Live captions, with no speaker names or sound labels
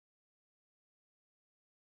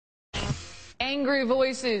Angry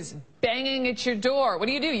voices banging at your door. What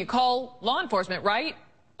do? You call law enforcement, right?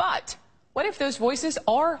 But what if those voices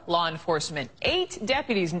are law enforcement? 8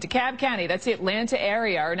 deputies in DeKalb County, that's the Atlanta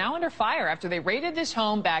area, are now under fire after they raided this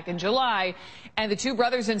home back in July, and the 2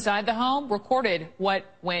 brothers inside the home recorded what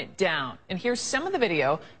went down. And here's some of the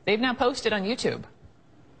video they've now posted on YouTube.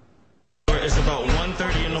 It's about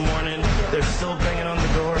 1:30 in the morning. They're still banging on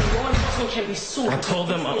the door. I told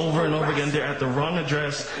them over and over again they're at the wrong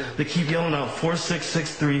address. They keep yelling out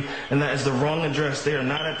 4663, and that is the wrong address. They are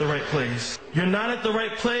not at the right place. You're not at the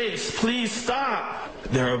right place. Please stop.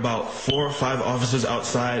 There are about 4 or 5 officers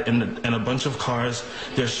outside and a bunch of cars.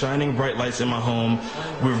 They're shining bright lights in my home.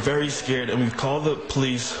 We're very scared, and we've called the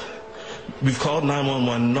police. We've called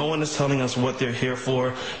 911. No one is telling us what they're here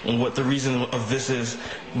for and what the reason of this is.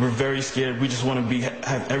 We're very scared. We just want to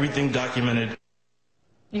have everything documented.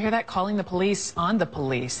 You hear that? Calling the police on the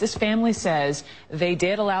police. This family says they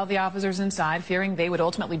did allow the officers inside, fearing they would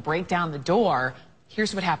ultimately break down the door.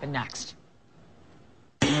 Here's what happened next.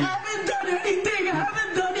 I haven't done anything. I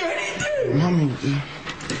haven't done anything. Mommy.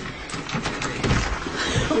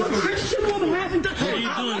 I'm a Christian woman. I haven't done anything.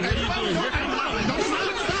 What are you doing?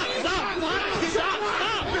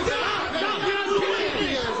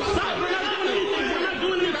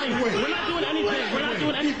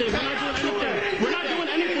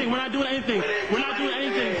 What are you doing? We're not doing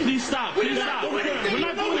anything. Please stop. Please stop. We're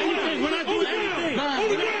not doing anything. We're not doing anything.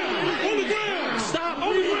 Stop. What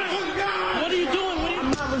are you doing?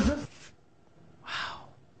 Wow.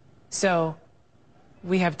 So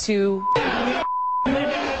we have 2.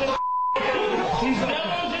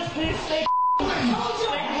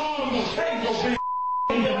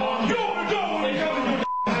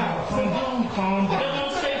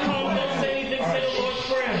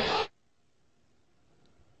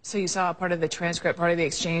 So you saw part of the transcript, part of the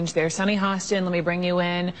exchange there. Sunny Hostin, let me bring you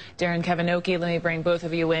in. Darren Kavinoky, let me bring both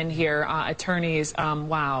of you in here. Attorneys,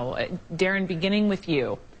 wow. Darren, beginning with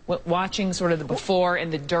you, watching sort of the before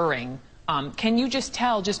and the during, can you just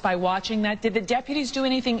tell, just by watching that, did the deputies do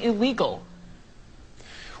anything illegal?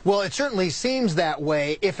 Well, it certainly seems that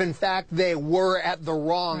way if, in fact, they were at the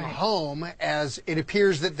wrong home, as it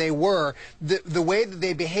appears that they were. The way that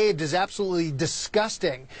they behaved is absolutely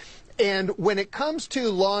disgusting. And when it comes to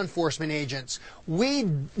law enforcement agents, we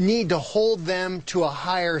need to hold them to a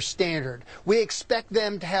higher standard. We expect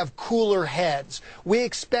them to have cooler heads. We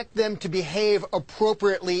expect them to behave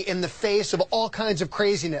appropriately in the face of all kinds of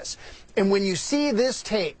craziness. And when you see this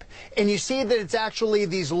tape and you see that it's actually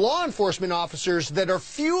these law enforcement officers that are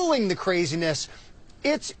fueling the craziness,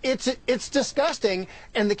 it's disgusting,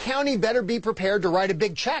 and the county better be prepared to write a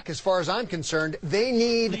big check. As far as I'm concerned, they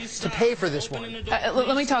need to pay for this one.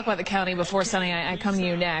 Let me talk about the county before, Sunny, I come to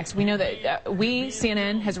you next. We know that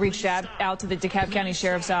CNN has reached out to the DeKalb County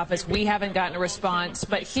Sheriff's Office. We haven't gotten a response,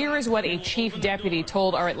 but here is what a chief deputy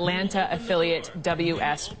told our Atlanta affiliate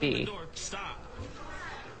WSB.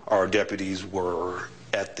 Our deputies were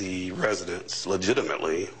at the residence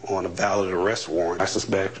legitimately on a valid arrest warrant. I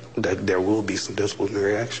suspect that there will be some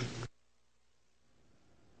disciplinary action.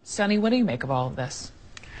 Sunny, what do you make of all of this?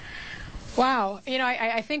 Wow. You know,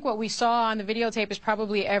 I think what we saw on the videotape is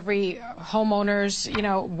probably every homeowner's,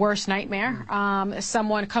 worst nightmare.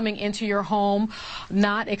 Someone coming into your home,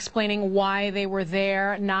 not explaining why they were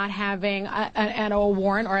there, not having a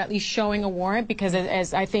warrant, or at least showing a warrant, because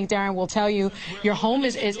as I think Darren will tell you, your home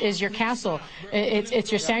is your castle.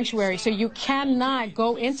 It's your sanctuary. So you cannot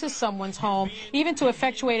go into someone's home, even to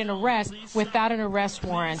effectuate an arrest, without an arrest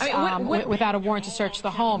warrant, without a warrant to search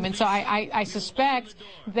the home. And so I suspect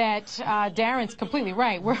that Darren's completely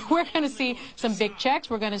right. We're going to see some big checks.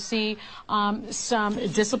 We're going to see some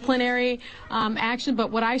disciplinary action.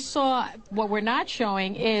 But what we're not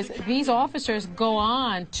showing is these officers go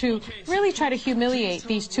on to really try to humiliate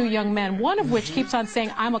these 2 young men, one of which keeps on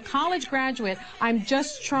saying, I'm a college graduate. I'm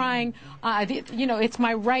just trying, it's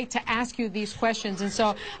my right to ask you these questions. And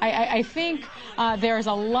so I think there's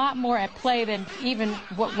a lot more at play than even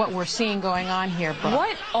what we're seeing going on here. Brooke.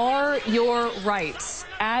 What are your rights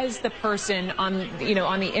as the person on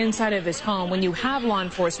the inside of this home when you have law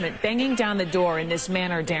enforcement banging down the door in this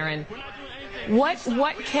manner, Darren?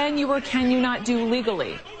 What can you or can you not do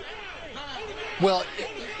legally? Well,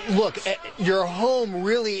 look, your home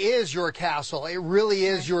really is your castle. It really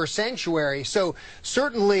is your sanctuary. So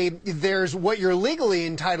certainly there's what you're legally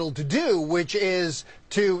entitled to do, which is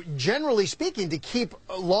to, generally speaking, to keep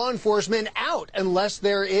law enforcement out unless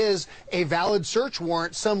there is a valid search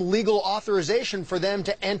warrant, some legal authorization for them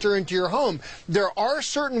to enter into your home. There are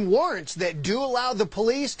certain warrants that do allow the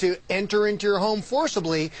police to enter into your home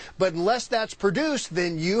forcibly, but unless that's produced,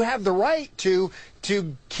 then you have the right to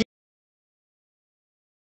keep